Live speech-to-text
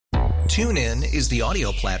TuneIn is the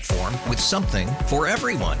audio platform with something for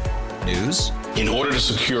everyone. News. In order to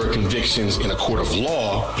secure convictions in a court of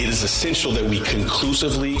law, it is essential that we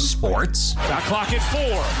conclusively. Sports. Got clock at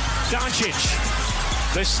 4.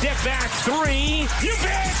 Doncic. The step back 3. You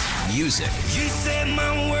bet. Music. You set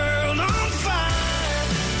my world on fire.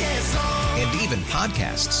 Yes, and even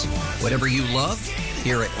podcasts. Whatever you love,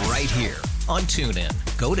 hear it right here on TuneIn.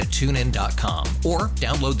 Go to TuneIn.com or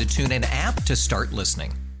download the TuneIn app to start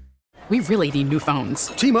listening. We really need new phones.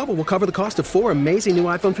 T-Mobile will cover the cost of 4 amazing new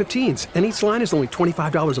iPhone 15s, and each line is only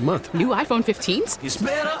 $25 a month. New iPhone 15s? it's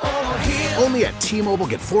better over here. Only at T-Mobile,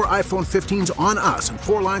 get 4 iPhone 15s on us and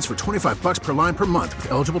 4 lines for $25 per line per month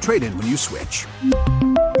with eligible trade-in when you switch.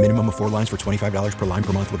 Minimum of 4 lines for $25 per line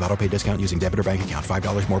per month with autopay discount using debit or bank account.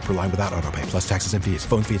 $5 more per line without autopay, plus taxes and fees.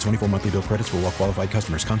 Phone fee at 24 monthly bill credits for well-qualified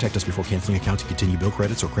customers. Contact us before canceling account to continue bill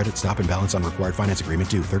credits or credit stop and balance on required finance agreement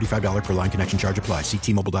due. $35 per line connection charge applies. See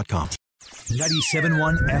T-Mobile.com.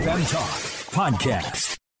 97.1 FM Talk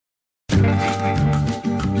Podcast.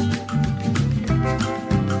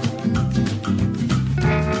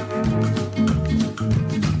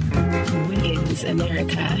 Wiggins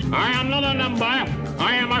America. I am not a number.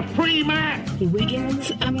 I am a free man.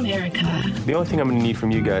 Wiggins America. The only thing I'm going to need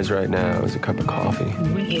from you guys right now is a cup of coffee.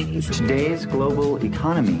 Wiggins. Today's global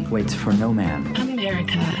economy waits for no man.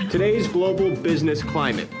 America. Today's global business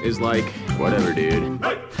climate is like, whatever, dude.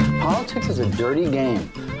 Politics is a dirty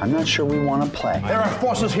game. I'm not sure we want to play. There are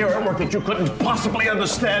forces here at work that you couldn't possibly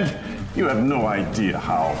understand. You have no idea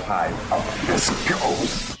how high up this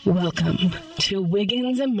goes. Welcome to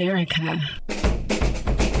Wiggins America.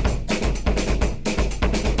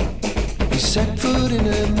 We set foot in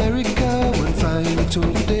America one fine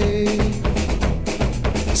October day.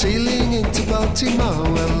 Sailing into Baltimore,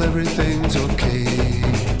 well, everything's okay.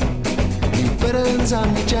 New buttons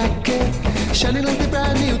on your jacket, shining like the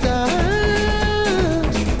brand new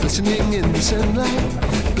diamonds. Glistening in the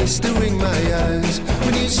sunlight, blistering my eyes.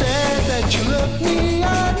 When you said that you loved me,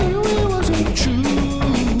 I knew it wasn't true.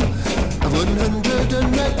 I've 100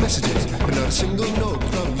 unread messages, but not a single note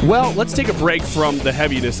from you. Well, let's take a break from the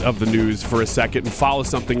heaviness of the news for a second and follow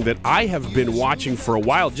something that I have been watching for a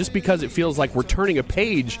while just because it feels like we're turning a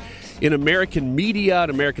page in American media and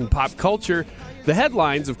American pop culture. The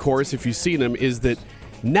headlines, of course, if you've seen them, is that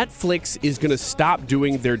Netflix is going to stop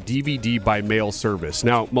doing their DVD by mail service.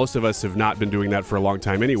 Now, most of us have not been doing that for a long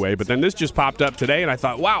time anyway, but then this just popped up today, and I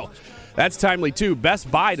thought, wow, that's timely too. Best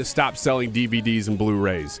Buy to stop selling DVDs and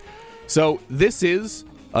Blu-rays. So this is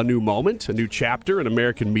a new moment, a new chapter in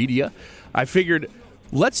American media. I figured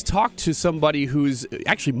let's talk to somebody who's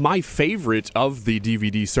actually my favorite of the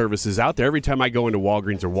DVD services out there. Every time I go into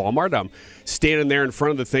Walgreens or Walmart, I'm standing there in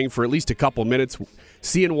front of the thing for at least a couple minutes,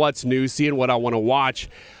 seeing what's new, seeing what I want to watch.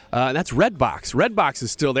 And that's Redbox. Redbox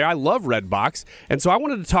is still there. I love Redbox. And so I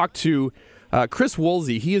wanted to talk to Chris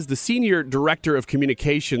Woolsey. He is the Senior Director of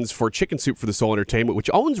Communications for Chicken Soup for the Soul Entertainment, which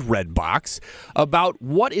owns Redbox, about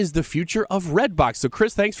what is the future of Redbox. So,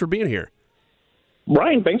 Chris, thanks for being here.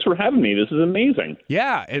 Brian, thanks for having me. This is amazing.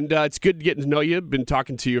 Yeah, and it's good getting to know you. Been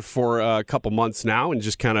talking to you for a couple months now and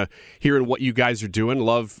just kind of hearing what you guys are doing.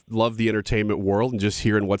 Love the entertainment world and just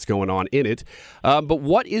hearing what's going on in it. But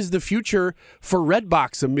what is the future for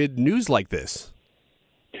Redbox amid news like this?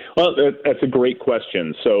 Well, that's a great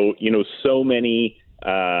question. So, so many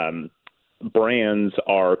brands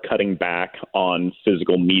are cutting back on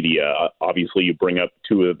physical media. Obviously, you bring up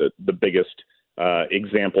two of the biggest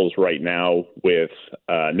examples right now with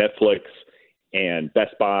Netflix and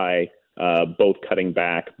Best Buy, both cutting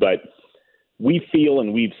back. But we feel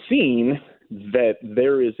and we've seen that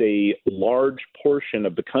there is a large portion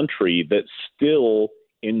of the country that still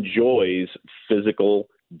enjoys physical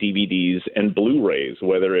DVDs and Blu-rays,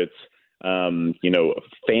 whether it's,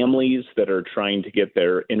 families that are trying to get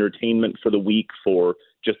their entertainment for the week for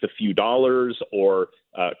just a few dollars, or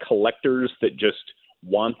collectors that just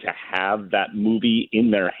want to have that movie in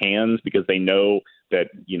their hands because they know that,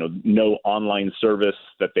 no online service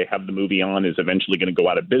that they have the movie on is eventually going to go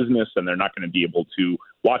out of business and they're not going to be able to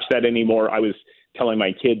watch that anymore. I was telling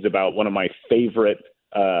my kids about one of my favorite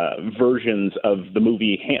versions of the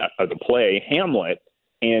movie, of the play Hamlet,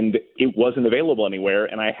 and it wasn't available anywhere,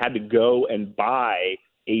 and I had to go and buy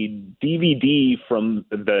a DVD from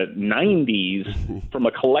the 90s from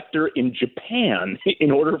a collector in Japan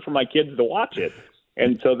in order for my kids to watch it.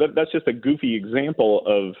 And so that's just a goofy example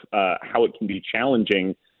of how it can be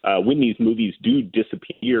challenging when these movies do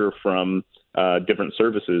disappear from different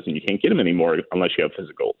services, and you can't get them anymore unless you have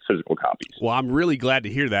physical copies. Well, I'm really glad to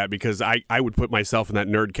hear that, because I would put myself in that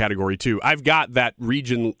nerd category too. I've got that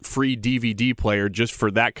region-free DVD player just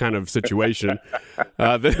for that kind of situation.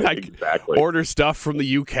 That I exactly. Order stuff from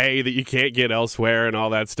the UK that you can't get elsewhere and all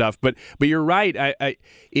that stuff. But you're right.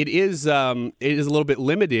 It is a little bit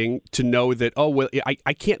limiting to know that,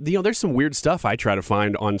 I can't, there's some weird stuff I try to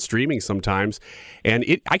find on streaming sometimes, and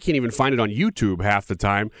I can't even find it on YouTube half the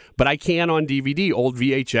time, but I can on DVD, old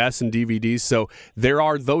VHS and DVDs. So there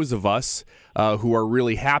are those of us who are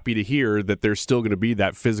really happy to hear that there's still going to be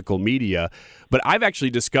that physical media. But I've actually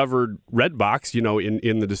discovered Redbox,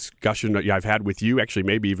 in the discussion that I've had with you, actually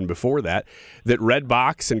maybe even before that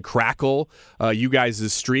Redbox and Crackle, you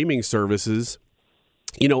guys' streaming services,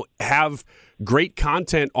 have great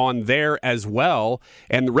content on there as well.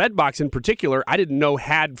 And the Redbox in particular, I didn't know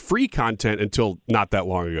had free content until not that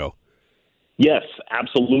long ago. Yes,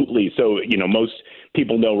 absolutely. So, most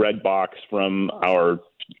people know Redbox from our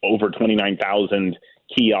over 29,000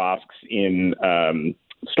 kiosks in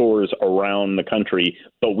stores around the country.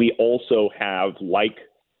 But we also have, like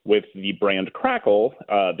with the brand Crackle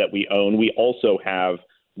that we own, we also have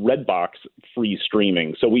Redbox free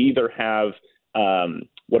streaming. So we either have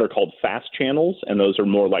what are called fast channels, and those are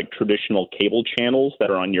more like traditional cable channels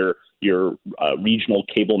that are on your regional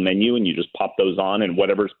cable menu, and you just pop those on, and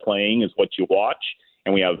whatever's playing is what you watch.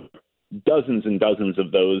 And we have dozens and dozens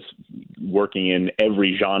of those working in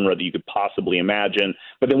every genre that you could possibly imagine.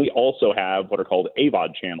 But then we also have what are called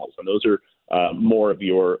AVOD channels, and those are more of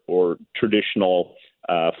your traditional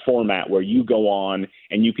format where you go on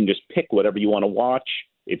and you can just pick whatever you want to watch.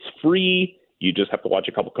 It's free. You just have to watch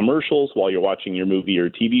a couple commercials while you're watching your movie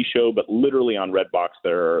or TV show. But literally on Redbox,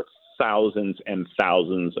 there are thousands and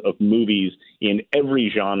thousands of movies in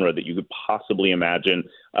every genre that you could possibly imagine.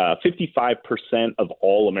 55% of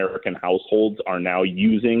all American households are now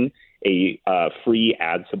using a free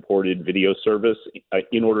ad-supported video service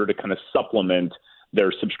in order to kind of supplement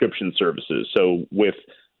their subscription services. So with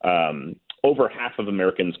over half of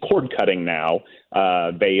Americans cord cutting now,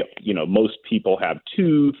 most people have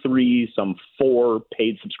 2, 3, some 4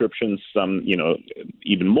 paid subscriptions, some,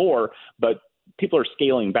 even more, but people are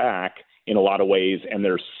scaling back in a lot of ways, and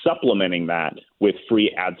they're supplementing that with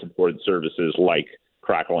free ad-supported services like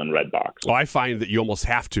Crackle and Redbox. Well, I find that you almost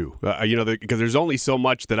have to, because there's only so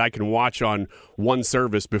much that I can watch on one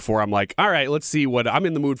service before I'm like, all right, let's see what I'm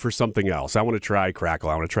in the mood for something else. I want to try Crackle.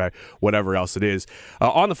 I want to try whatever else it is.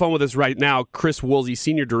 On the phone with us right now, Chris Woolsey,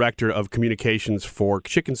 Senior Director of Communications for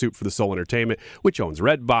Chicken Soup for the Soul Entertainment, which owns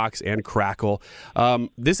Redbox and Crackle.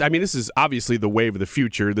 This is obviously the wave of the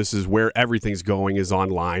future. This is where everything's going, is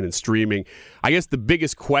online and streaming. I guess the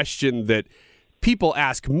biggest question that people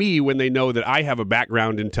ask me when they know that I have a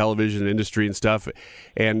background in television industry and stuff,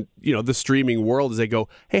 and the streaming world, is they go,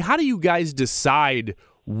 hey, how do you guys decide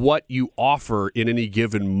what you offer in any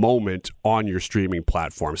given moment on your streaming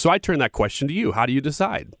platform? So I turn that question to you. How do you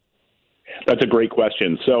decide? That's a great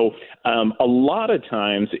question. So a lot of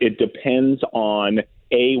times it depends on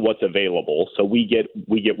what's available. So we get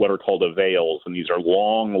what are called avails, and these are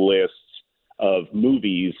long lists of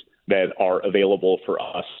movies that are available for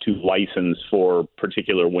us to license for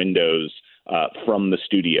particular windows from the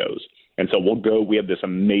studios. And so we have this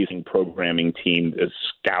amazing programming team that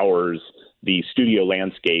scours the studio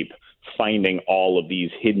landscape, finding all of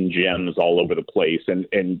these hidden gems all over the place.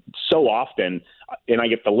 And so often, and I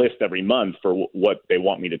get the list every month for what they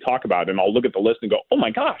want me to talk about, and I'll look at the list and go, oh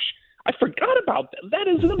my gosh, I forgot about that. That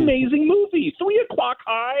is an amazing movie. 3 O'Clock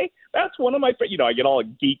High. That's one of my favorite. I get all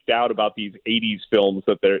geeked out about these 80s films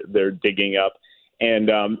that they're digging up. And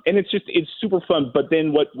it's super fun. But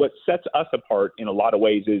then what sets us apart in a lot of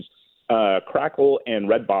ways is Crackle and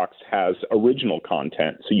Redbox has original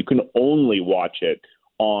content. So you can only watch it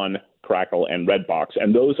on Crackle and Redbox.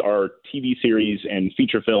 And those are TV series and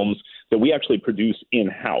feature films that we actually produce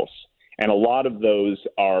in-house. And a lot of those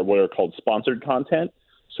are what are called sponsored content.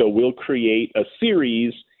 So we'll create a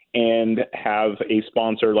series and have a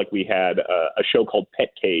sponsor, like we had a show called Pet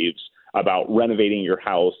Caves about renovating your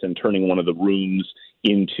house and turning one of the rooms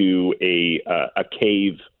into a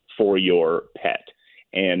cave for your pet.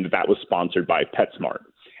 And that was sponsored by PetSmart.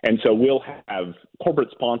 And so we'll have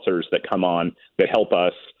corporate sponsors that come on that help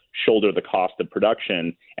us shoulder the cost of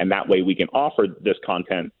production. And that way we can offer this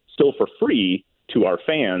content still for free to our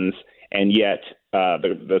fans, and yet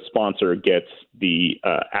the sponsor gets the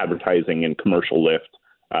advertising and commercial lift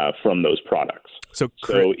from those products.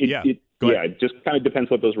 It just kind of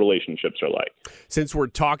depends what those relationships are like. Since we're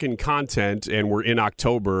talking content and we're in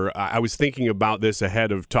October, I was thinking about this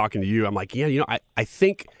ahead of talking to you. I'm like, I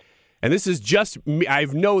think and this is just me, I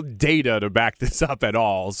have no data to back this up at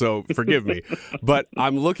all, so forgive me, but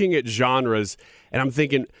I'm looking at genres, and I'm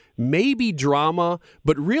thinking maybe drama,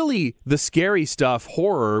 but really the scary stuff,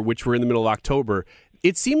 horror, which we're in the middle of October,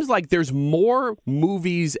 it seems like there's more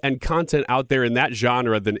movies and content out there in that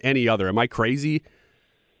genre than any other. Am I crazy?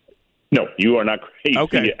 No, you are not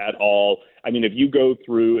crazy at all. I mean, if you go to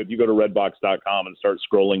redbox.com and start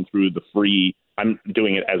scrolling through the free, I'm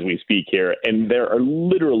doing it as we speak here, and there are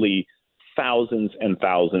literally thousands and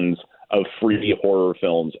thousands of free horror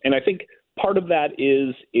films. And I think part of that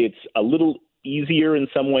is it's a little easier in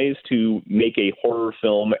some ways to make a horror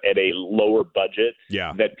film at a lower budget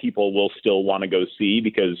that people will still want to go see,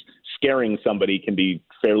 because scaring somebody can be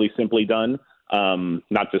fairly simply done.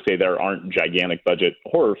 Not to say there aren't gigantic budget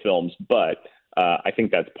horror films, but I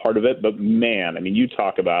think that's part of it. But man, I mean, you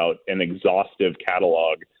talk about an exhaustive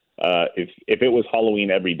catalog. If it was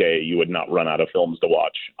Halloween every day, you would not run out of films to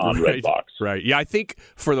watch on Redbox. Right. Yeah, I think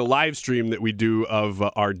for the live stream that we do of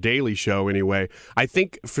our daily show anyway, I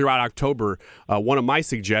think throughout October, one of my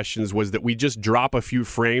suggestions was that we just drop a few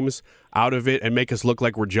frames out of it and make us look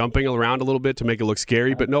like we're jumping around a little bit to make it look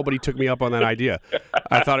scary, but nobody took me up on that idea.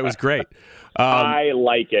 I thought it was great. I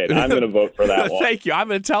like it. I'm going to vote for that one. Thank you. I'm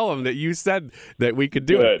going to tell them that you said that we could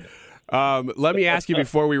do it. Let me ask you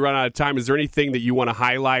before we run out of time, is there anything that you want to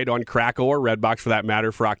highlight on Crackle or Redbox for that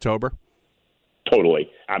matter for October?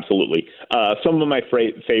 Totally. Absolutely. Some of my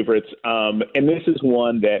favorites, and this is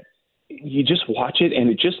one that you just watch it and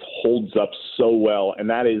it just holds up so well, and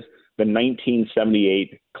that is the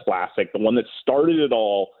 1978 classic, the one that started it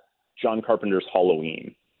all, John Carpenter's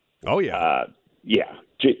Halloween. Oh, yeah.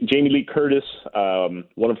 Jamie Lee Curtis,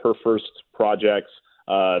 one of her first projects.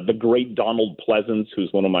 The great Donald Pleasance, who's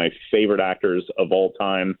one of my favorite actors of all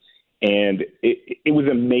time. And it was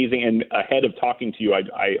amazing. And ahead of talking to you,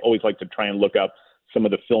 I always like to try and look up some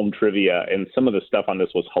of the film trivia, and some of the stuff on this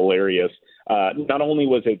was hilarious. Not only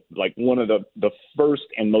was it like one of the first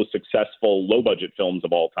and most successful low-budget films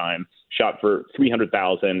of all time, shot for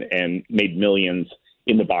 $300,000 and made millions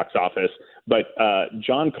in the box office, but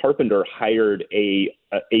John Carpenter hired a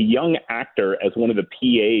young actor as one of the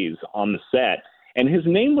PAs on the set, and his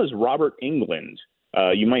name was Robert Englund.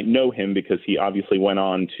 You might know him because he obviously went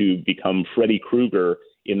on to become Freddy Krueger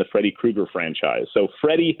in the Freddy Krueger franchise. So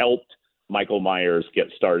Freddy helped Michael Myers get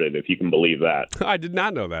started, if you can believe that. I did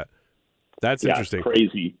not know that. That's interesting.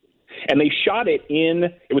 Crazy. And they shot it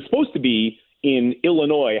it was supposed to be in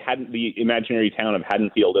Illinois, the imaginary town of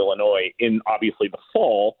Haddonfield, Illinois, in obviously the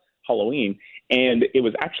fall, Halloween. And it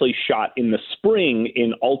was actually shot in the spring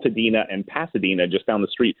in Altadena and Pasadena, just down the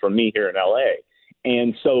street from me here in LA.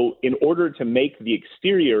 And so in order to make the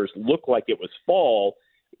exteriors look like it was fall,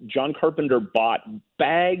 John Carpenter bought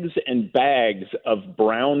bags and bags of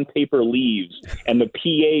brown paper leaves, and the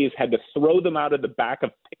PAs had to throw them out of the back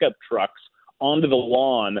of pickup trucks onto the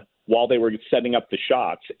lawn while they were setting up the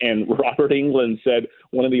shots. And Robert Englund said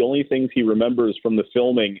one of the only things he remembers from the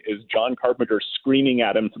filming is John Carpenter screaming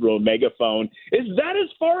at him through a megaphone, "Is that as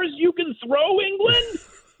far as you can throw,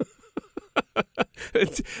 Englund?"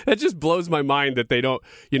 That just blows my mind that they don't,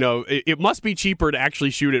 it must be cheaper to actually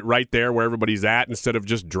shoot it right there where everybody's at instead of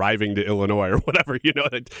just driving to Illinois or whatever,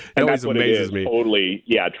 it always amazes me. Totally.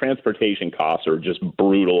 Yeah. Transportation costs are just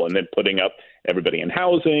brutal. And then putting up everybody in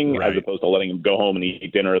housing as opposed to letting them go home and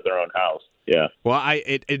eat dinner at their own house. Yeah. Well,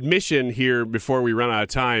 admission here before we run out of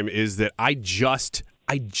time is that I'd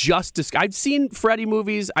seen Freddy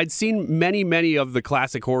movies. I'd seen many of the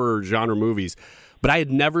classic horror genre movies, but I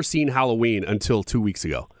had never seen Halloween until 2 weeks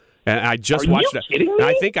ago. And I just watched it. Kidding me?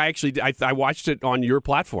 I think I watched it on your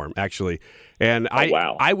platform, actually. And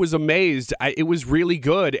I was amazed. It was really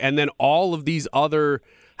good. And then all of these other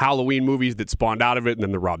Halloween movies that spawned out of it, and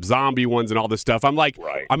then the Rob Zombie ones and all this stuff. I'm like,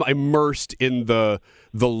 I'm immersed in the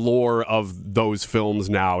lore of those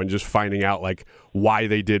films now and just finding out like why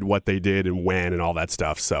they did what they did and when and all that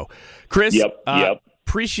stuff. So, Chris,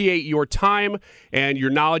 appreciate your time and your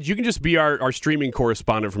knowledge. You can just be our streaming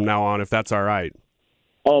correspondent from now on, if that's all right.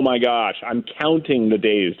 Oh, my gosh. I'm counting the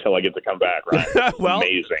days till I get to come back, right? Well,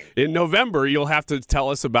 amazing. In November, you'll have to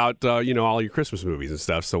tell us about, all your Christmas movies and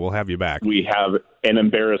stuff, so we'll have you back. We have an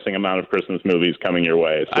embarrassing amount of Christmas movies coming your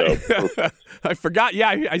way. So I forgot. Yeah,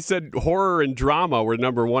 I said horror and drama were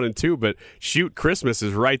number 1 and 2, but shoot, Christmas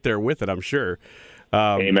is right there with it, I'm sure.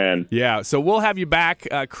 Amen. Yeah, so we'll have you back.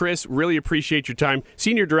 Chris, really appreciate your time.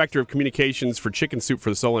 Senior Director of Communications for Chicken Soup for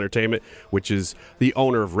the Soul Entertainment, which is the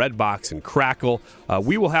owner of Redbox and Crackle.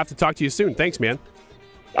 We will have to talk to you soon. Thanks, man.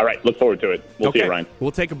 All right, look forward to it. We'll see you, Ryan.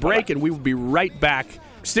 We'll take a break, and we will be right back.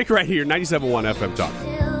 Stick right here, 97.1 FM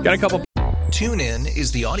Talk. Got a couple... TuneIn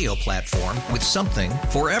is the audio platform with something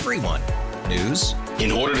for everyone. News.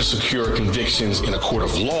 In order to secure convictions in a court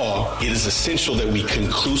of law, it is essential that we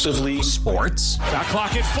conclusively. Sports. Shot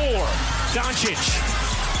clock at 4. Doncic.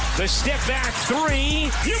 The step back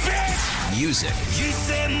 3. You bet. Music. You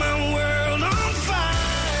set my world on fire.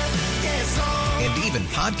 Yes, and even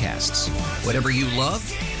podcasts. Whatever you love,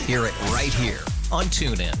 hear it right here on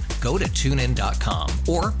TuneIn. Go to TuneIn.com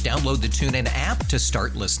or download the TuneIn app to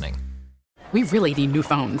start listening. We really need new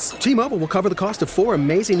phones. T-Mobile will cover the cost of 4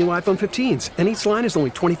 amazing new iPhone 15s, and each line is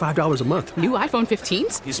only $25 a month. New iPhone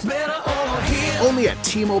 15s? It's better over here. Only at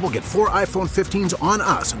T-Mobile, get 4 iPhone 15s on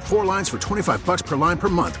us and 4 lines for $25 per line per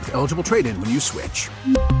month with eligible trade-in when you switch.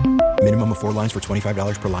 Minimum of 4 lines for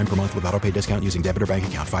 $25 per line per month with autopay discount using debit or bank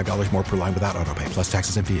account. $5 more per line without autopay, plus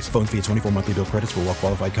taxes and fees. Phone fee at 24 monthly bill credits for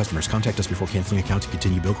well-qualified customers. Contact us before canceling account to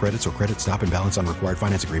continue bill credits or credit stop and balance on required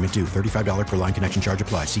finance agreement due. $35 per line connection charge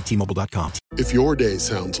applies. See T-Mobile.com. If your day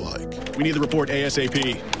sounds like... We need the report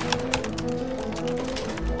ASAP.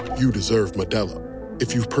 You deserve Modelo.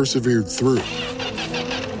 If you've persevered through...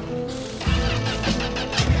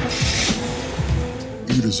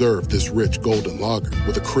 You deserve this rich golden lager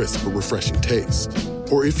with a crisp but refreshing taste.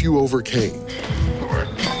 Or if you overcame. 2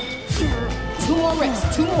 more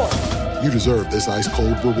reps, 2 more. You deserve this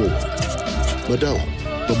ice-cold reward. Modelo,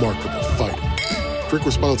 the Remarkable Fighter. Drink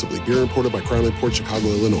responsibly. Beer imported by Crown Port Chicago,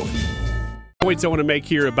 Illinois. Points I want to make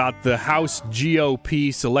here about the House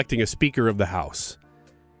GOP selecting a Speaker of the House.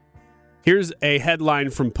 Here's a headline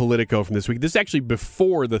from Politico from this week. This is actually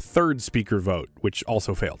before the third Speaker vote, which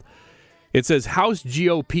also failed. It says, House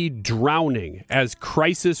GOP drowning as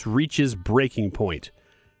crisis reaches breaking point.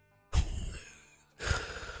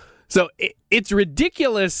 So it's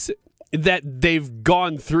ridiculous that they've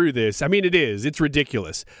gone through this. I mean, it is. It's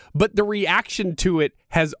ridiculous. But the reaction to it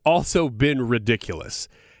has also been ridiculous.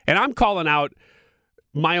 And I'm calling out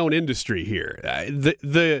my own industry here.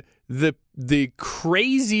 The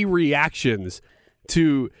crazy reactions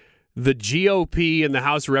to the GOP and the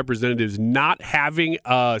House of Representatives not having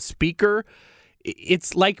a speaker,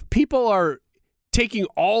 it's like people are taking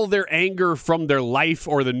all their anger from their life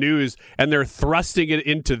or the news and they're thrusting it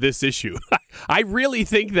into this issue. I really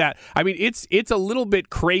think that. I mean, it's a little bit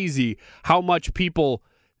crazy how much people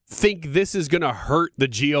think this is going to hurt the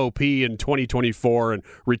GOP in 2024 and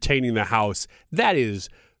retaining the House. That is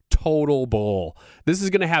total bull. This is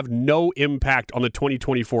going to have no impact on the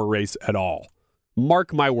 2024 race at all.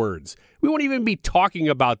 Mark my words. We won't even be talking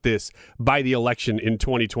about this by the election in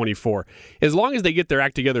 2024. As long as they get their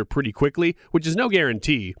act together pretty quickly, which is no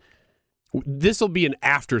guarantee, this will be an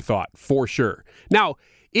afterthought for sure. Now,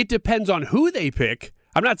 it depends on who they pick.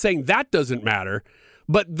 I'm not saying that doesn't matter,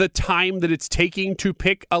 but the time that it's taking to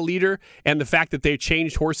pick a leader and the fact that they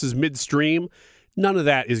changed horses midstream, none of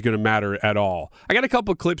that is going to matter at all. I got a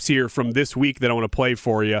couple of clips here from this week that I want to play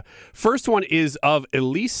for you. First one is of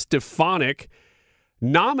Elise Stefanik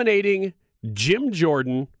nominating Jim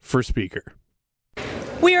Jordan for Speaker.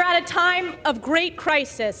 We are at a time of great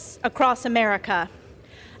crisis across America,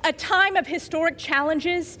 a time of historic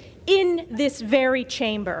challenges in this very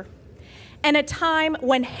chamber, and a time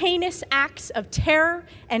when heinous acts of terror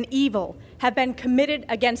and evil have been committed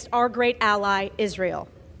against our great ally, Israel.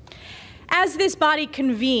 As this body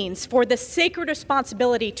convenes for the sacred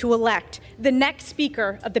responsibility to elect the next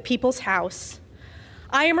Speaker of the People's House,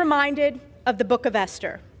 I am reminded of the Book of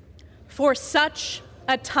Esther. For such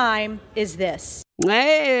a time is this.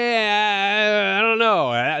 I don't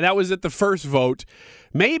know. That was at the first vote.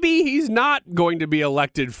 Maybe he's not going to be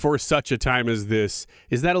elected for such a time as this.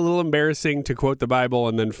 Is that a little embarrassing to quote the Bible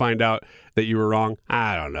and then find out that you were wrong?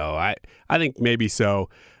 I don't know. I think maybe so,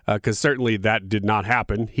 because certainly that did not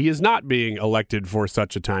happen. He is not being elected for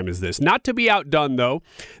such a time as this. Not to be outdone, though.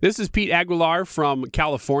 This is Pete Aguilar from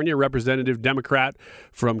California, Representative Democrat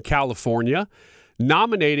from California,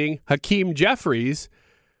 nominating Hakeem Jeffries.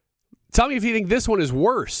 Tell me if you think this one is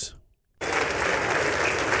worse.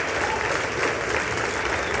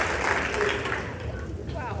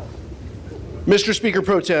 Mr. Speaker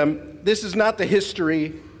Pro Tem, this is not the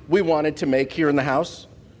history we wanted to make here in the House.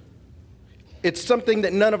 It's something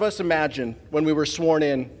that none of us imagined when we were sworn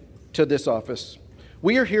in to this office.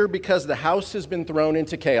 We are here because the House has been thrown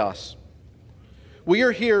into chaos. We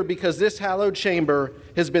are here because this hallowed chamber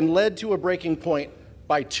has been led to a breaking point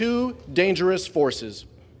by 2 dangerous forces,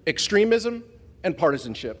 extremism and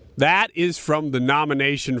partisanship. That is from the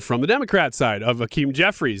nomination from the Democrat side of Hakeem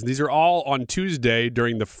Jeffries. These are all on Tuesday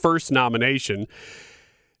during the first nomination.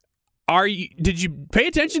 Did you pay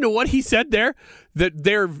attention to what he said there? That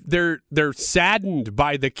they're saddened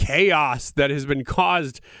by the chaos that has been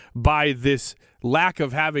caused by this lack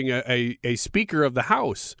of having a Speaker of the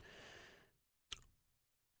House.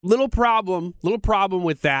 Little problem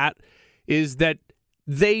with that is that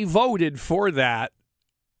they voted for that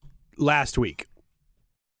last week.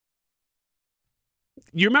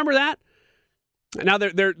 You remember that? Now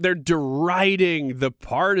they're deriding the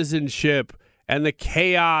partisanship and the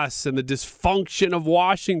chaos and the dysfunction of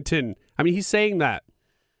Washington. I mean, he's saying that.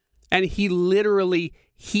 And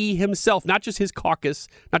he himself, not just his caucus,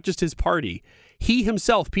 not just his party, he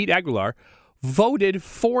himself, Pete Aguilar, voted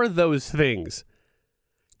for those things.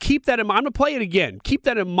 Keep that in mind. I'm going to play it again. Keep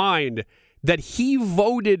that in mind that he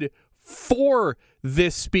voted for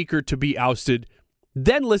this speaker to be ousted.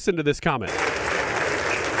 Then listen to this comment.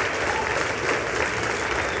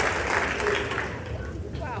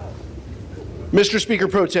 Mr. Speaker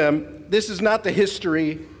Pro Tem, this is not the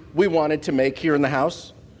history we wanted to make here in the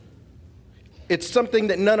House. It's something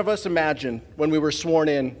that none of us imagined when we were sworn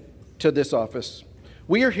in to this office.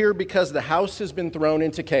 We are here because the House has been thrown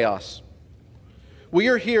into chaos. We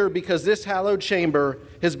are here because this hallowed chamber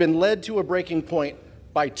has been led to a breaking point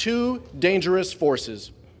by two dangerous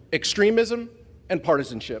forces, extremism and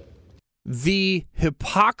partisanship. The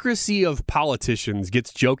hypocrisy of politicians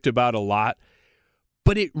gets joked about a lot,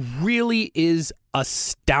 but it really is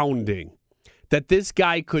astounding that this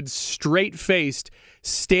guy could straight-faced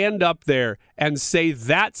stand up there and say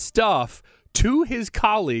that stuff to his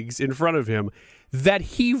colleagues in front of him, that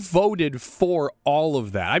he voted for all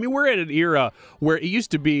of that. I mean, we're in an era where it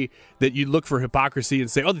used to be that you'd look for hypocrisy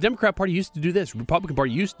and say, oh, the Democrat Party used to do this, Republican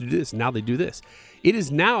Party used to do this, now they do this. It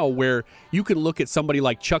is now where you can look at somebody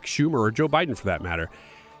like Chuck Schumer or Joe Biden, for that matter,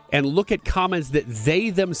 and look at comments that they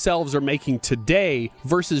themselves are making today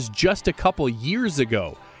versus just a couple years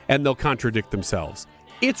ago, and they'll contradict themselves.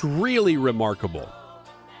 It's really remarkable.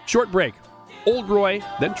 Short break. Old Roy,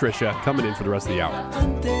 then Trisha, coming in for the rest of the hour.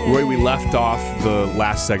 Roy, we left off the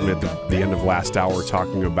last segment, the end of last hour,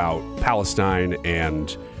 talking about Palestine,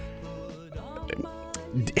 and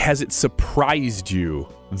has it surprised you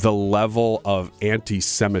the level of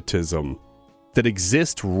anti-Semitism that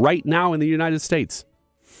exists right now in the United States?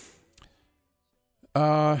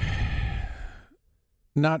 Not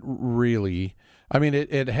really. I mean,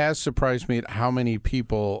 it has surprised me at how many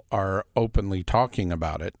people are openly talking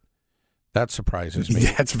about it. That surprises me.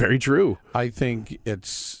 That's very true. I think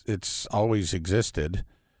it's always existed,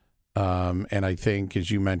 and I think,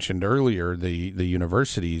 as you mentioned earlier, the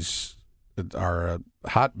universities are a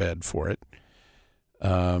hotbed for it.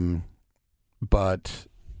 But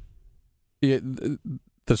the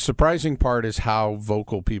surprising part is how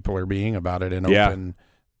vocal people are being about it and open.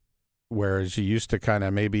 Whereas you used to kind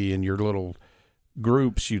of maybe in your little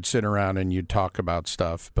groups you'd sit around and you'd talk about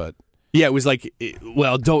stuff, but. Yeah, it was like,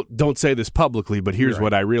 well, don't say this publicly, but here's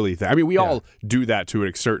what I really think. I mean, we all do that to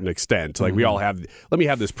a certain extent. Like we all have, let me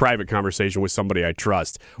have this private conversation with somebody I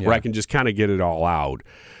trust where I can just kind of get it all out.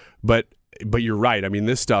 But you're right. I mean,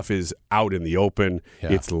 this stuff is out in the open.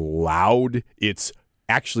 Yeah. It's loud. It's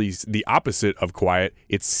actually the opposite of quiet.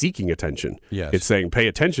 It's seeking attention. Yes. It's saying, pay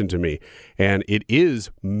attention to me. And it is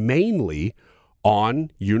mainly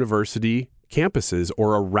on university campuses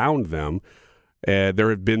or around them. There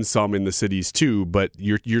have been some in the cities too, but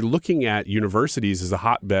you're looking at universities as a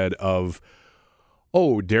hotbed of,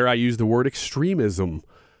 dare I use the word extremism?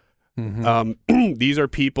 Mm-hmm. These are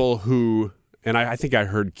people who, and I think I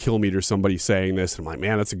heard Kilometer somebody saying this, and I'm like,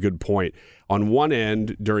 man, that's a good point. On one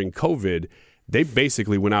end, during COVID, they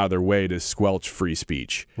basically went out of their way to squelch free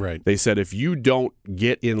speech. Right. They said, if you don't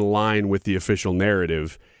get in line with the official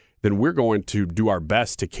narrative, then we're going to do our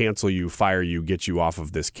best to cancel you, fire you, get you off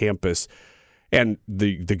of this campus. And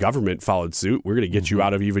the government followed suit. We're going to get you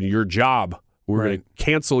out of even your job. We're going to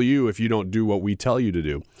cancel you if you don't do what we tell you to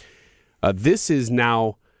do. This is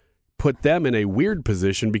now put them in a weird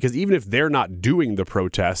position because even if they're not doing the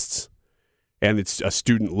protests, and it's a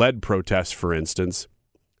student-led protest, for instance,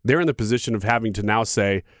 they're in the position of having to now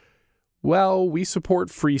say, well, we support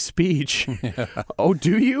free speech. Oh,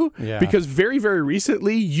 do you? Yeah. Because very, very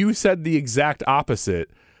recently, you said the exact opposite.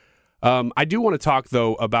 I do want to talk,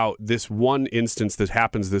 though, about this one instance that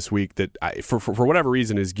happens this week that, for whatever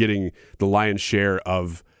reason, is getting the lion's share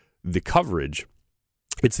of the coverage.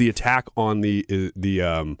 It's the attack on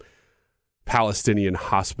the Palestinian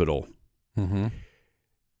hospital. Mm-hmm.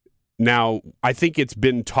 Now, I think it's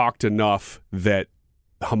been talked enough that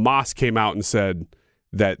Hamas came out and said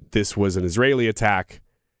that this was an Israeli attack.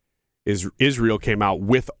 Israel came out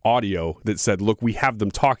with audio that said, look, we have them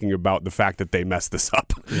talking about the fact that they messed this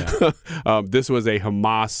up. Yeah. This was a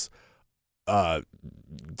Hamas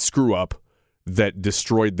screw-up that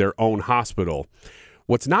destroyed their own hospital.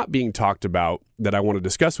 What's not being talked about that I want to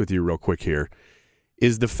discuss with you real quick here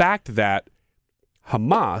is the fact that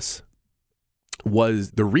Hamas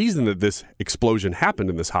was the reason that this explosion happened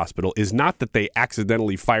in this hospital is not that they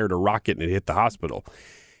accidentally fired a rocket and it hit the hospital.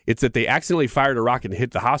 It's that they accidentally fired a rocket and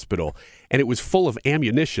hit the hospital, and it was full of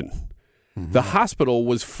ammunition. Mm-hmm. The hospital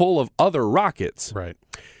was full of other rockets. Right.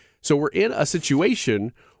 So we're in a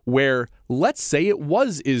situation where, let's say it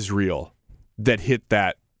was Israel that hit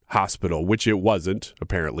that hospital, which it wasn't,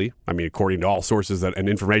 apparently. I mean, according to all sources and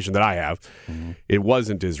information that I have, it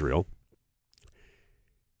wasn't Israel.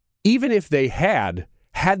 Even if they had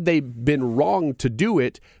they been wrong to do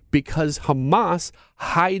it because Hamas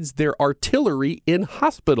hides their artillery in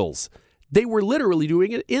hospitals? They were literally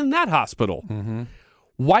doing it in that hospital. Mm-hmm.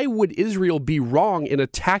 Why would Israel be wrong in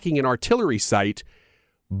attacking an artillery site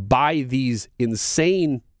by these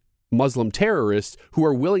insane Muslim terrorists who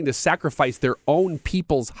are willing to sacrifice their own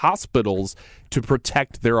people's hospitals to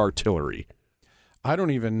protect their artillery? I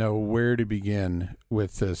don't even know where to begin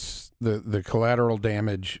with this, the collateral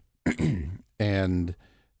damage and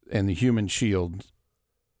the human shield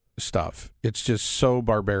stuff. It's just so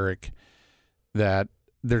barbaric that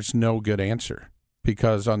there's no good answer.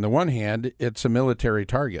 Because on the one hand, it's a military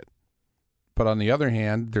target. But on the other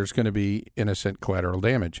hand, there's going to be innocent collateral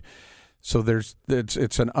damage. So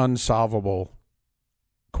it's an unsolvable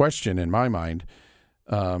question in my mind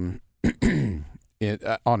on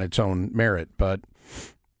its own merit. But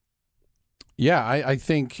yeah, I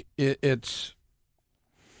think it's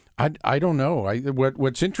I don't know.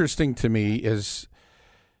 What's interesting to me is,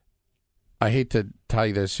 I hate to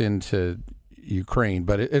tie this into Ukraine,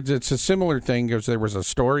 but it's a similar thing, because there was a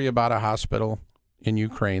story about a hospital in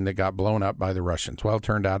Ukraine that got blown up by the Russians. Well, it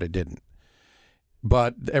turned out it didn't.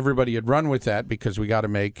 But everybody had run with that because we got to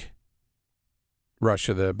make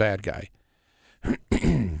Russia the bad guy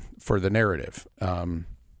for the narrative.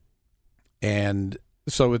 And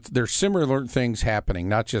so there's similar things happening,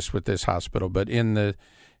 not just with this hospital, but in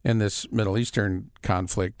this Middle Eastern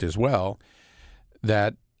conflict as well,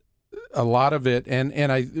 that a lot of it, and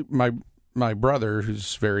my brother,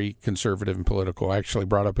 who's very conservative and political, actually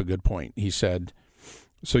brought up a good point. He said,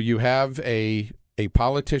 so you have a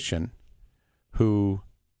politician who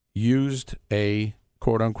used a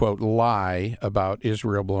quote-unquote lie about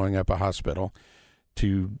Israel blowing up a hospital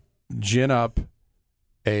to gin up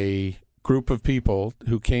a group of people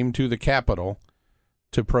who came to the Capitol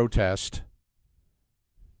to protest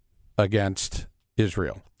against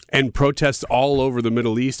Israel. And protests all over the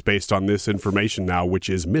Middle East based on this information now, which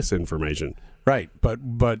is misinformation. Right,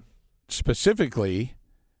 but specifically,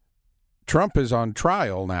 Trump is on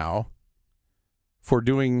trial now for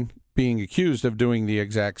being accused of doing the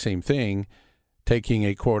exact same thing, taking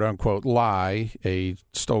a quote-unquote lie, a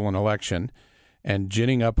stolen election, and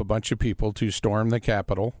ginning up a bunch of people to storm the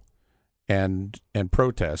Capitol and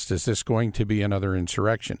protest. Is this going to be another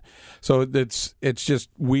insurrection? So it's just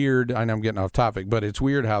weird. I know I'm getting off topic, but it's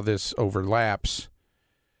weird how this overlaps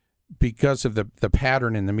because of the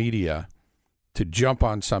pattern in the media to jump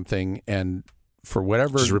on something and for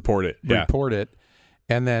whatever, just report it.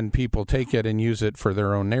 And then people take it and use it for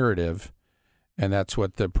their own narrative. And that's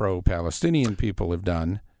what the pro-Palestinian people have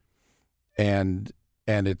done. And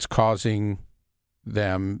it's causing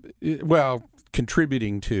them,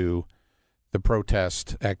 contributing to the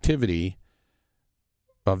protest activity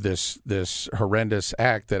of this horrendous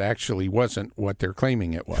act that actually wasn't what they're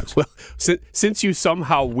claiming it was. Well, since you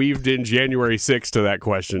somehow weaved in January 6th to that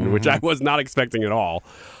question, which I was not expecting at all,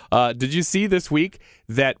 did you see this week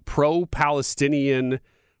that pro-Palestinian,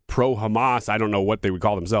 pro-Hamas, I don't know what they would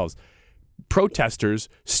call themselves, protesters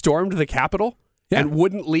stormed the Capitol and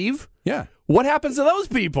wouldn't leave? Yeah. What happens to those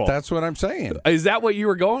people? That's what I'm saying. Is that what you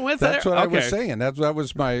were going with? That's what I was saying. That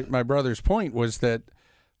was my brother's point, was that,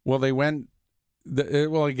 they went,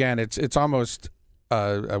 again, it's almost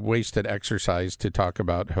a wasted exercise to talk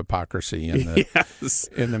about hypocrisy in the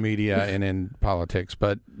in the media and in politics.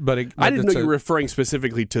 But I didn't know you were referring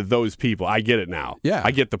specifically to those people. I get it now. Yeah,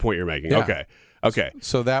 I get the point you're making. Yeah. Okay.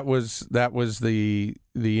 So that was the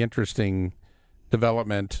interesting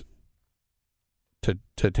development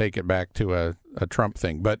to take it back to a Trump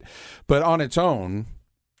thing. But on its own,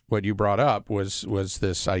 what you brought up was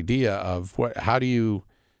this idea of how do you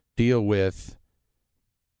deal with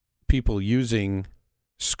people using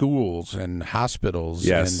schools and hospitals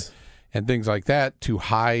and things like that to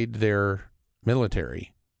hide their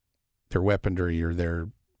military, their weaponry, or their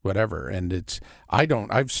whatever. And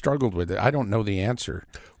I've struggled with it. I don't know the answer.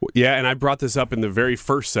 Yeah, and I brought this up in the very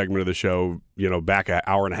first segment of the show, back an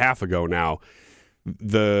hour and a half ago now.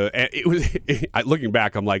 Looking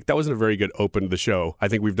back, I'm like, that wasn't a very good open to the show. I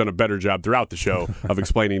think we've done a better job throughout the show of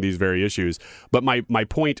explaining these very issues. But my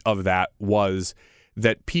point of that was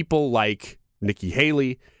that people like Nikki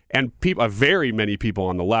Haley and very many people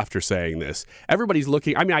on the left are saying this. Everybody's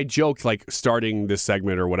looking. I mean, I joked like starting this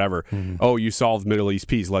segment or whatever. Oh, you solved Middle East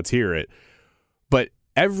peace. Let's hear it. But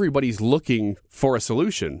everybody's looking for a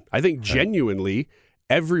solution. I think genuinely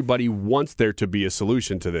everybody wants there to be a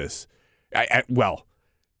solution to this. Well,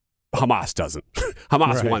 Hamas doesn't.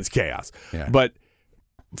 Hamas wants chaos. Yeah. But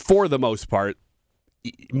for the most part,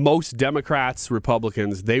 most Democrats,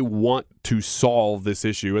 Republicans, they want to solve this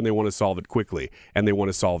issue, and they want to solve it quickly, and they want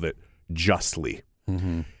to solve it justly.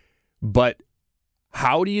 But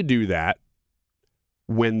how do you do that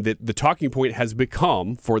when the talking point has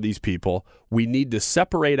become, for these people, we need to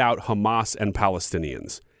separate out Hamas and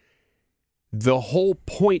Palestinians? The whole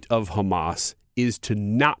point of Hamas is to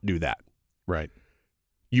not do that. Right.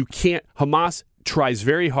 You can't. Hamas tries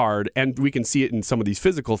very hard, and we can see it in some of these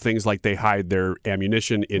physical things, like they hide their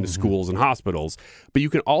ammunition in schools and hospitals. But you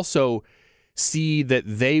can also see that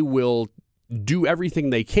they will do everything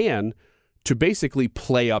they can to basically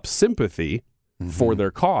play up sympathy for their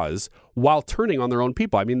cause while turning on their own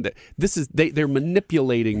people. I mean, they're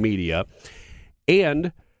manipulating media,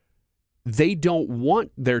 and they don't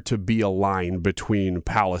want there to be a line between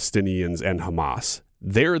Palestinians and Hamas.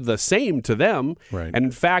 They're the same to them. Right. And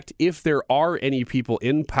in fact, if there are any people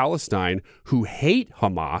in Palestine who hate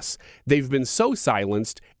Hamas, they've been so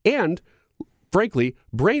silenced and, frankly,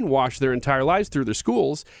 brainwashed their entire lives through their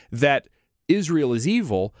schools that Israel is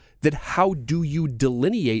evil, that how do you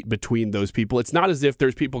delineate between those people? It's not as if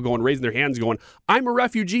there's people raising their hands going, I'm a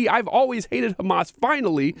refugee. I've always hated Hamas.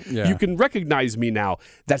 Finally, you can recognize me now.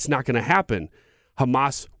 That's not going to happen.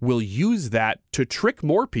 Hamas will use that to trick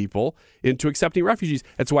more people into accepting refugees.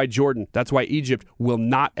 That's why Jordan, that's why Egypt will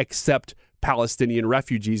not accept Palestinian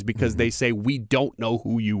refugees, because they say, we don't know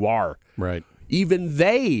who you are. Right. Even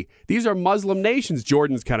these are Muslim nations.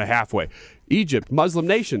 Jordan's kind of halfway. Egypt, Muslim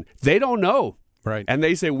nation, they don't know. Right. And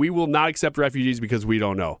they say, we will not accept refugees because we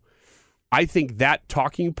don't know. I think that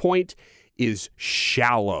talking point is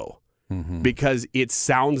shallow because it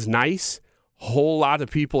sounds nice. Whole lot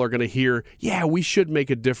of people are going to hear, yeah, we should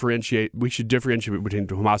differentiate between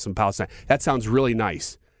Hamas and Palestine. That sounds really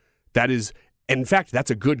nice. That is, in fact,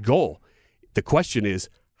 that's a good goal. The question is,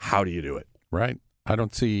 how do you do it? Right. I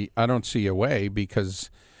don't see a way,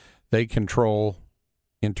 because they control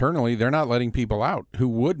internally. They're not letting people out who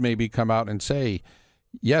would maybe come out and say,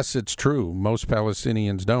 yes, it's true. Most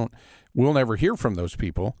Palestinians don't. We'll never hear from those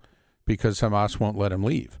people because Hamas won't let them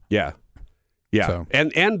leave. Yeah. Yeah, so.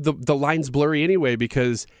 And the line's blurry anyway,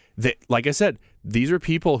 because, like I said, these are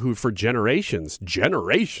people who for generations,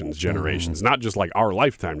 not just like our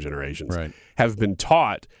lifetime generations, have been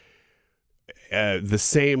taught the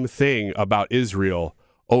same thing about Israel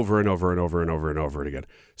over and over and over and over and over again.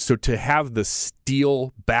 So to have the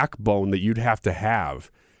steel backbone that you'd have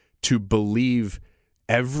to believe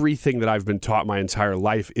everything that I've been taught my entire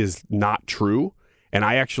life is not true, and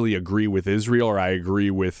I actually agree with Israel, or I agree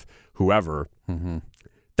with whoever,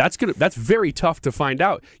 that's very tough to find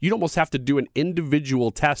out. You'd almost have to do an individual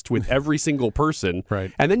test with every single person,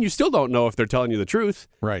 and then you still don't know if they're telling you the truth.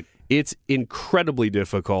 Right. It's incredibly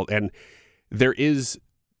difficult, and there is,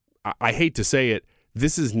 I hate to say it,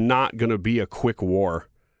 this is not going to be a quick war.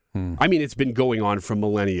 I mean, it's been going on for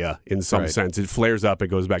millennia in some sense. It flares up, it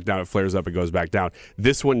goes back down, it flares up, it goes back down.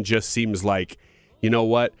 This one just seems like, you know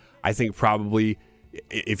what, I think probably,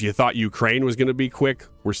 if you thought Ukraine was going to be quick,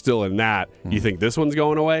 we're still in that. You think this one's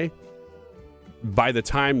going away? By the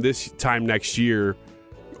time next year,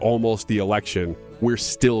 almost the election, we're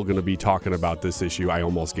still going to be talking about this issue. I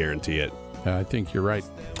almost guarantee it. I think you're right.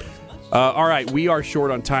 All right, we are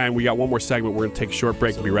short on time. We got one more segment. We're going to take a short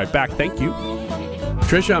break and be right back. Thank you.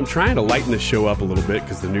 Tricia, I'm trying to lighten the show up a little bit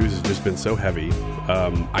because the news has just been so heavy.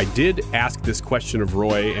 I did ask this question of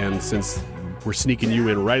Roy, and since we're sneaking you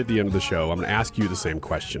in right at the end of the show, I'm going to ask you the same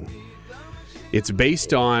question. It's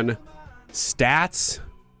based on stats,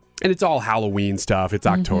 and it's all Halloween stuff. It's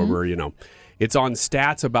October, It's on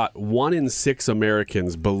stats about 1 in 6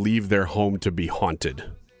 Americans believe their home to be haunted.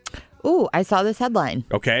 Ooh, I saw this headline.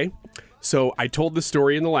 Okay. So I told the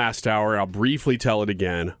story in the last hour. I'll briefly tell it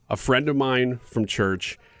again. A friend of mine from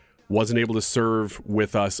church wasn't able to serve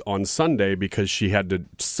with us on Sunday because she had to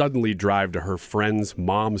suddenly drive to her friend's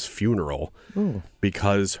mom's funeral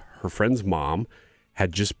because her friend's mom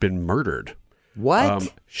had just been murdered.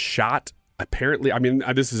 What? Shot, apparently. I mean,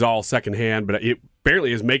 this is all secondhand, but it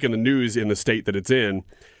apparently is making the news in the state that it's in.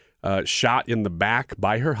 Shot in the back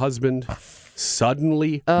by her husband.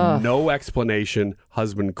 Suddenly, no explanation.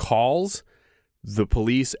 Husband calls the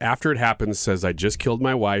police after it happens, says, I just killed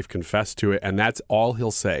my wife, confessed to it, and that's all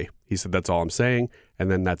he'll say. He said, that's all I'm saying, and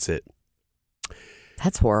then that's it.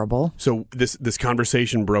 That's horrible. So this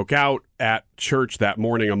conversation broke out at church that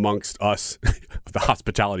morning amongst us, the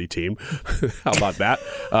hospitality team. How about that?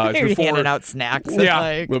 You're handing out snacks.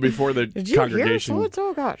 Yeah, well, before the congregation. Did you hear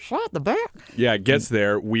so-and-so got shot in the back? Yeah, it gets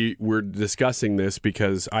there. We were discussing this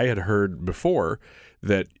because I had heard before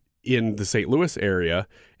that in the St. Louis area,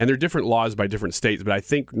 and there are different laws by different states, but I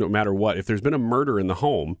think no matter what, if there's been a murder in the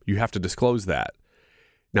home, you have to disclose that.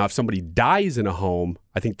 Now, if somebody dies in a home,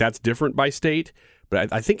 I think that's different by state.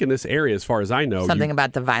 But I think in this area, as far as I know... Something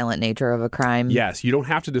about the violent nature of a crime. Yes, you don't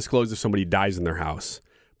have to disclose if somebody dies in their house,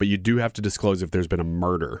 but you do have to disclose if there's been a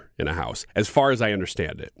murder in a house, as far as I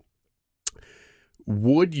understand it.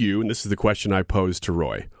 Would you, and this is the question I posed to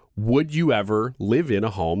Roy, would you ever live in a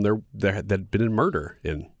home that had been a murder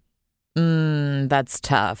in? That's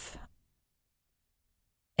tough.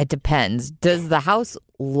 It depends. Does the house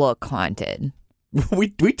look haunted? We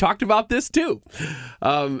talked about this too.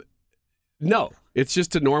 No, it's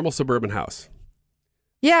just a normal suburban house.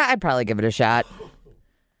 Yeah, I'd probably give it a shot.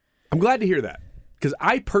 I'm glad to hear that because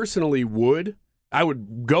I personally would. I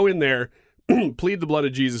would go in there, plead the blood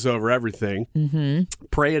of Jesus over everything,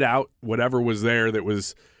 pray it out, whatever was there that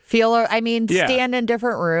was... stand in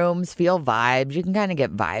different rooms, feel vibes. You can kind of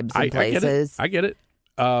get vibes in places. I get it.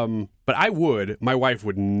 But I would. My wife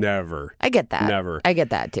would never. I get that. Never. I get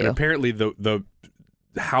that too. And apparently the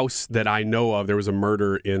house that I know of, there was a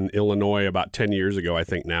murder in Illinois about 10 years ago, I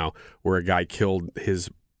think now, where a guy killed his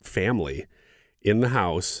family in the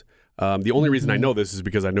house. The only reason I know this is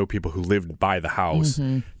because I know people who lived by the house.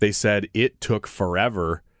 They said it took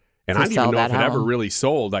forever. And I don't even know if it ever really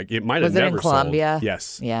sold. Like it might have never sold. Was it in Columbia?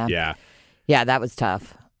 Yes. Yeah. Yeah, that was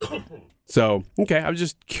tough. So, okay, I was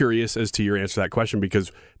just curious as to your answer to that question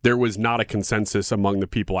because there was not a consensus among the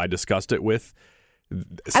people I discussed it with.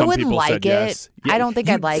 I wouldn't like it. Yes. Yeah, I don't think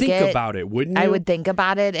I'd like it. Think about it, wouldn't you? I would think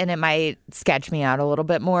about it, and it might sketch me out a little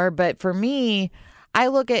bit more. But for me, I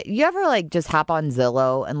look at... You ever just hop on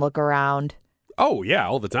Zillow and look around? Oh, yeah,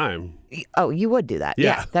 all the time. Oh, you would do that.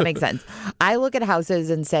 Yeah, that makes sense. I look at houses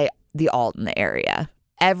and say the Alton area.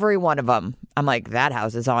 Every one of them, I'm like, that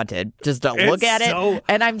house is haunted. Just don't look at it.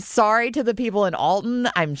 And I'm sorry to the people in Alton.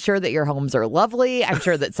 I'm sure that your homes are lovely. I'm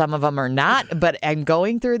sure that some of them are not. But I'm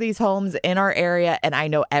going through these homes in our area, and I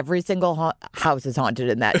know every single house is haunted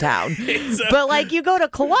in that town. But you go to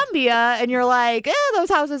Columbia, and you're like, those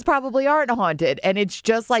houses probably aren't haunted. And it's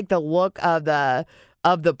just like the look of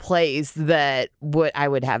the place that I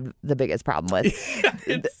would have the biggest problem with.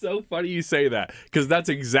 It's so funny you say that because that's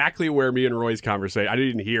exactly where me and Roy's conversation, I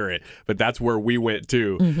didn't hear it, but that's where we went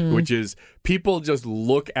to, which is people just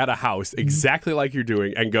look at a house exactly like you're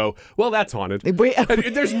doing and go, well, that's haunted.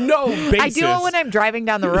 There's no basis. I do it when I'm driving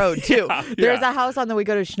down the road too. There's a house we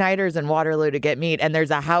go to Schneider's in Waterloo to get meat, and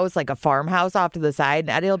there's a house, like a farmhouse off to the side, and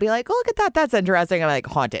Eddie'll be like, oh, look at that. That's interesting. I'm like,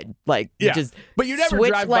 haunted. Just but you never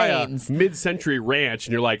drive lanes. By a mid-century ranch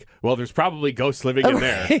and you're like, well, there's probably ghosts living in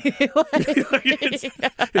there.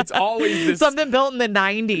 It's always this... Something built in the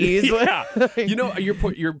 90s. Yeah.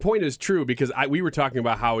 Your point is true because we were talking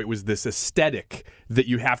about how it was this aesthetic that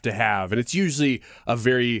you have to have. And it's usually a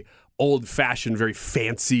very old-fashioned, very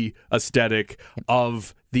fancy aesthetic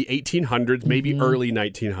of the 1800s, maybe early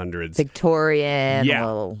 1900s. Victorian.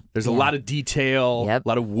 Yeah. There's a lot of detail, a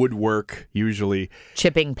lot of woodwork, usually.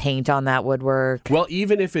 Chipping paint on that woodwork. Well,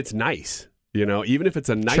 even if it's nice. Even if it's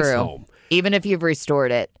a nice home. Even if you've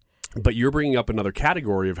restored it. But you're bringing up another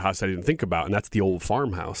category of house I didn't think about, and that's the old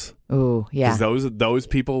farmhouse. Ooh, yeah. Because those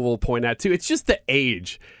people will point at too. It's just the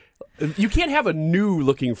age. You can't have a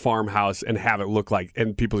new-looking farmhouse and have it look like,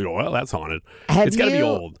 and people go, well, that's haunted. It's got to be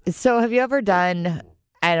old. So have you ever done,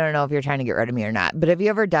 I don't know if you're trying to get rid of me or not, but have you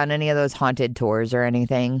ever done any of those haunted tours or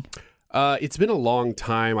anything? It's been a long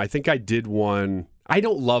time. I think I did one. I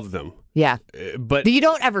don't love them. Yeah. But you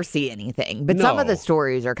don't ever see anything. But some of the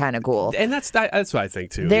stories are kind of cool. And that's what I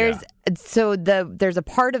think too. There's a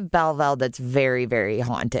part of Belleville that's very, very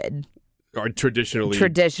haunted. Or traditionally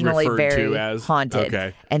very as haunted.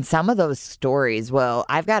 Okay. And some of those stories,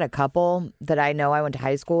 I've got a couple that I know. I went to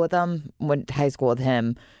high school with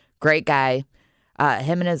him. Great guy.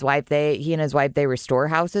 Him and his wife, he and his wife, they restore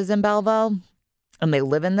houses in Belleville and they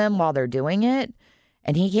live in them while they're doing it.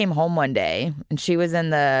 And he came home one day and she was in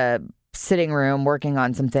the sitting room working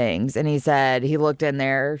on some things. And he said, he looked in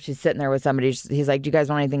there. She's sitting there with somebody. He's like, do you guys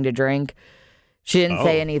want anything to drink? She didn't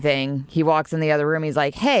say anything. He walks in the other room. He's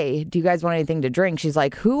like, hey, do you guys want anything to drink? She's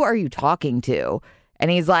like, who are you talking to? And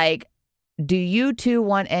he's like, do you two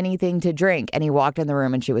want anything to drink? And he walked in the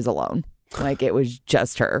room and she was alone. Like it was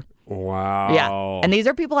just her. Wow. Yeah. And these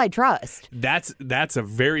are people I trust. That's a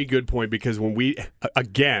very good point because when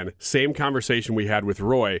again, same conversation we had with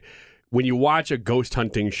Roy, when you watch a ghost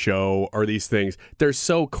hunting show or these things, they're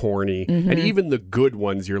so corny. And even the good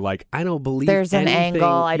ones, you're like, I don't believe there's anything. an angle.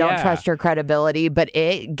 I don't trust your credibility, but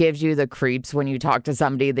it gives you the creeps when you talk to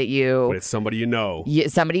somebody that But it's somebody you know.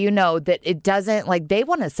 Somebody you know that it doesn't, like, they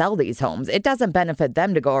want to sell these homes. It doesn't benefit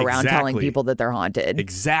them to go around telling people that they're haunted.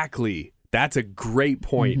 Exactly. That's a great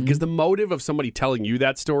point, because the motive of somebody telling you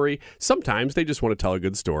that story, sometimes they just want to tell a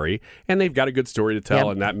good story, and they've got a good story to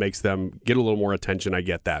tell, and that makes them get a little more attention. I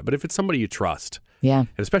get that. But if it's somebody you trust, and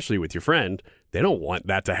especially with your friend, they don't want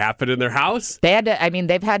that to happen in their house. They had to, I mean,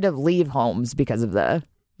 they've had to leave homes because of the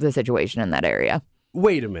situation in that area.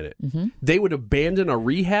 Wait a minute. They would abandon a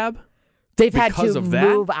rehab? They've had to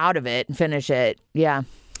move out of it and finish it. Yeah.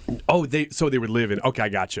 Oh, so they would live in. Okay, I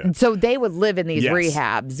gotcha. So they would live in these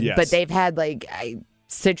rehabs, but they've had like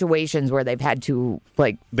situations where they've had to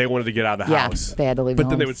like. They wanted to get out of the house. They had to leave. But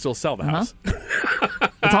then they would still sell the house.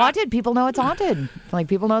 It's haunted. People know it's haunted. Like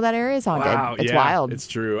people know that area is haunted. Wow, it's wild. It's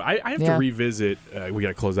true. I have to revisit. We got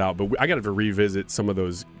to close out, but I got to revisit some of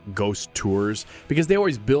those ghost tours because they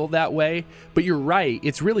always bill that way. But you're right.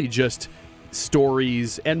 It's really just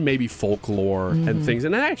stories and maybe folklore and things,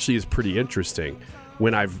 and that actually is pretty interesting.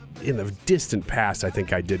 When in the distant past, I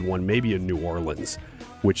think I did one maybe in New Orleans,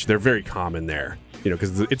 which they're very common there.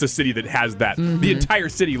 Because it's a city that has that. The entire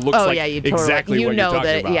city looks exactly what you're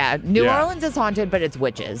talking about. Yeah, New Orleans is haunted, but it's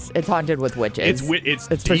witches. It's haunted with witches.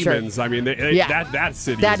 It's demons. Sure. I mean, that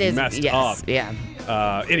city is messed up. Yeah.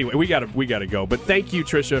 Anyway, we gotta go. But thank you,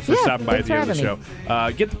 Trisha, for stopping by at the end of the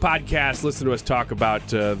show. Get the podcast. Listen to us talk about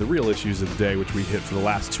the real issues of the day, which we hit for the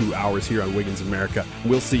last 2 hours here on Wiggins America.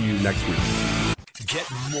 We'll see you next week. Get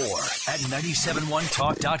more at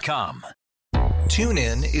 971talk.com.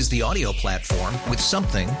 TuneIn is the audio platform with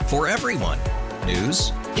something for everyone.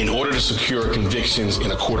 News. In order to secure convictions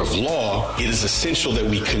in a court of law, it is essential that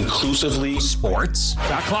we conclusively. Sports.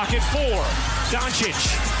 Shot clock at 4.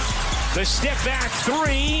 Doncic. The step back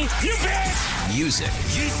 3. You bet. Music.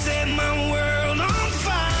 You set my world on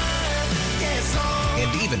fire. Yes,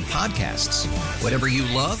 and even podcasts. Whatever you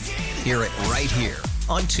love, hear it right here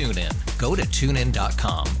on TuneIn. Go to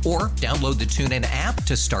TuneIn.com or download the TuneIn app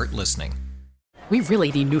to start listening. We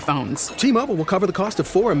really need new phones. T-Mobile will cover the cost of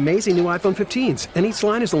 4 amazing new iPhone 15s, and each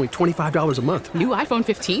line is only $25 a month. New iPhone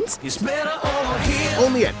 15s? It's better over here.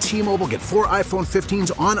 Only at T-Mobile, get 4 iPhone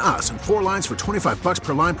 15s on us and 4 lines for $25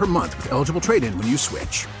 per line per month with eligible trade-in when you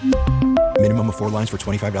switch. Minimum of 4 lines for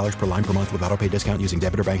 $25 per line per month with autopay discount using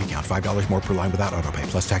debit or bank account. $5 more per line without autopay,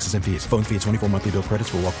 plus taxes and fees. Phone fee at 24 monthly bill credits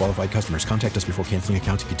for well-qualified customers. Contact us before canceling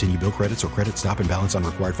account to continue bill credits or credit stop and balance on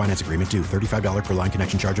required finance agreement due. $35 per line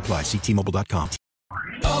connection charge applies. See T-Mobile.com.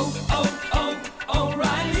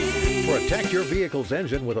 O'Reilly. Protect your vehicle's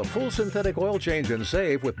engine with a full synthetic oil change and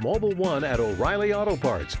save with Mobile One at O'Reilly Auto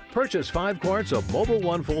Parts. Purchase 5 quarts of Mobile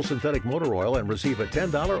One full synthetic motor oil and receive a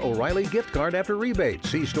 $10 O'Reilly gift card after rebate.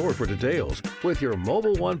 See store for details. With your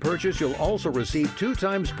Mobile One purchase, you'll also receive 2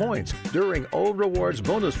 times points during O Rewards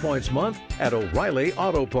Bonus Points Month at O'Reilly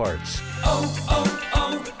Auto Parts.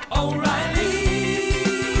 O'Reilly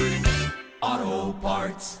Auto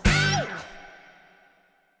Parts.